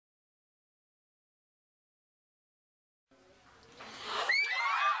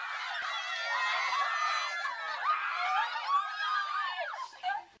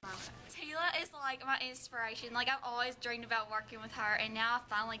like my inspiration. Like I've always dreamed about working with her, and now I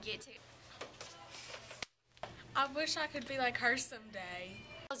finally get to. I wish I could be like her someday.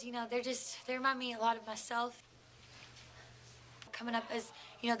 You know, they remind me a lot of myself. Coming up as,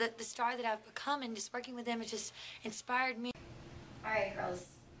 you know, the star that I've become, and just working with them, it just inspired me. All right, girls,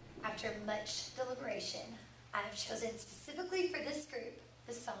 after much deliberation, I have chosen specifically for this group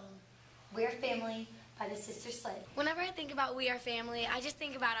the song We're Family by the Sister Sled. Whenever I think about We Are Family, I just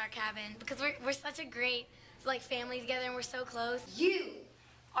think about our cabin because we're such a great like family together, and we're so close. You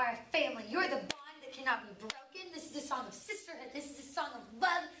are a family. You're the bond that cannot be broken. This is a song of sisterhood. This is a song of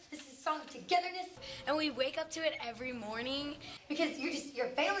love. This is a song of togetherness. And we wake up to it every morning. Because you're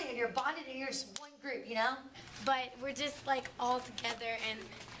family and you're bonded and you're just one group, you know? But we're just like all together and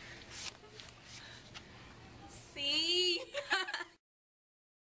See?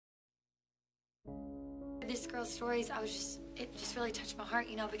 This girl's stories, it just really touched my heart,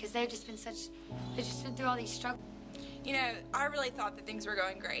 you know, because they've just been through all these struggles. You know, I really thought that things were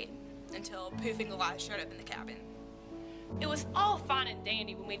going great until Poof and Goliath showed up in the cabin. It was all fine and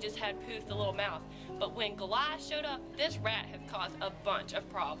dandy when we just had Poof the little mouse, but when Goliath showed up, this rat has caused a bunch of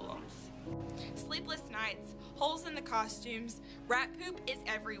problems. Sleepless nights, holes in the costumes, rat poop is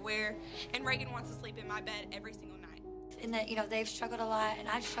everywhere, and Reagan wants to sleep in my bed every single night. And that, you know, they've struggled a lot, and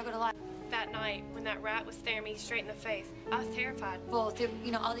I've struggled a lot. That night, when that rat was staring me straight in the face, I was terrified. Well, through,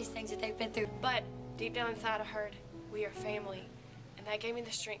 you know, all these things that they've been through. But deep down inside, I heard, we are family. And that gave me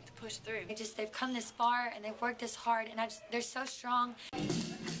the strength to push through. They've come this far, and they've worked this hard, and they're so strong.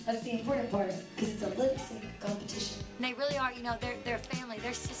 That's the important part, because it's a lip sync competition. And they really are, you know, they're family,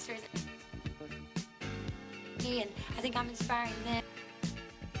 they're sisters. Me, and I think I'm inspiring them.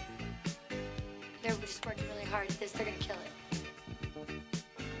 They're just working really hard at this. They're gonna kill it.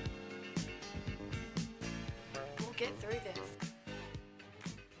 We'll get through this.